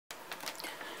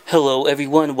Hello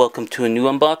everyone, welcome to a new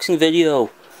unboxing video.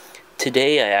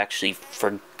 Today I actually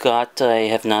forgot I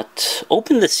have not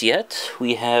opened this yet.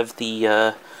 We have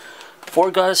the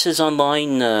Four Goddesses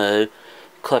Online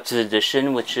Collector's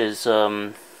Edition, which is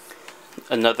another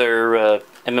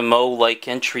MMO-like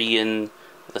entry in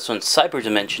this one's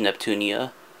Cyberdimension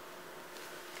Neptunia.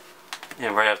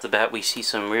 And right off the bat we see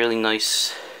some really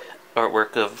nice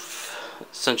artwork of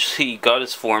essentially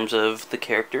goddess forms of the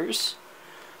characters.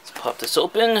 Let's pop this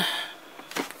open.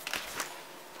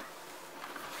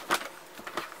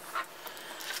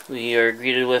 We are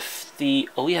greeted with the...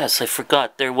 Oh yes, I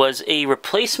forgot. There was a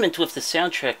replacement with the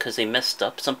soundtrack because they messed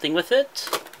up something with it.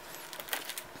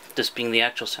 This being the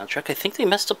actual soundtrack. I think they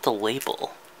messed up the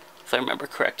label, if I remember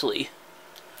correctly.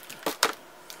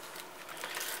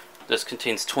 This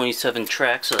contains 27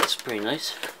 tracks, so that's pretty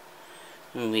nice.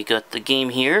 And we got the game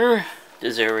here.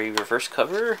 Is there a reverse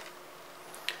cover?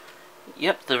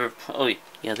 Yep, oh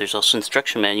yeah, there's also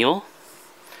instruction manual.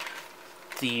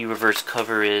 The reverse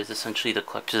cover is essentially the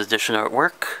collector's edition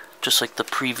artwork, just like the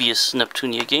previous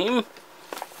Neptunia game.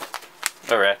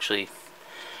 Or actually,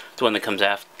 the one that comes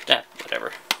after,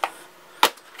 whatever.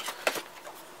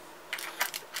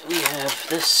 We have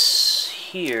this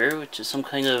here, which is some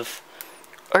kind of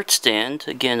art stand,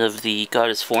 again of the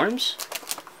goddess forms.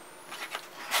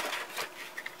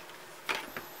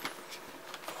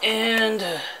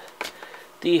 And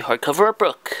the hardcover art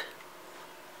book.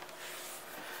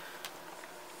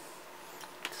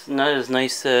 It's not as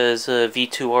nice as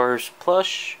V2R's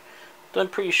plush, but I'm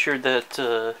pretty sure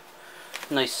that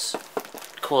nice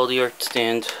quality art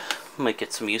stand might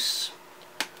get some use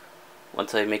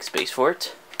once I make space for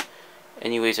it.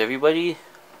 Anyways, everybody.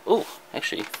 Oh,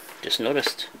 actually, just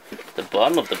noticed the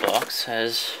bottom of the box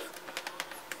has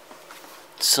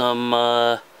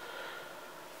some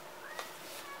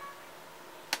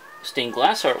stained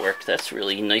glass artwork. That's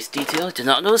really nice detail. I did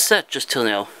not notice that just till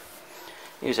now.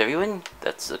 Here's everyone.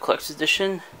 That's the collector's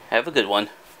edition. Have a good one.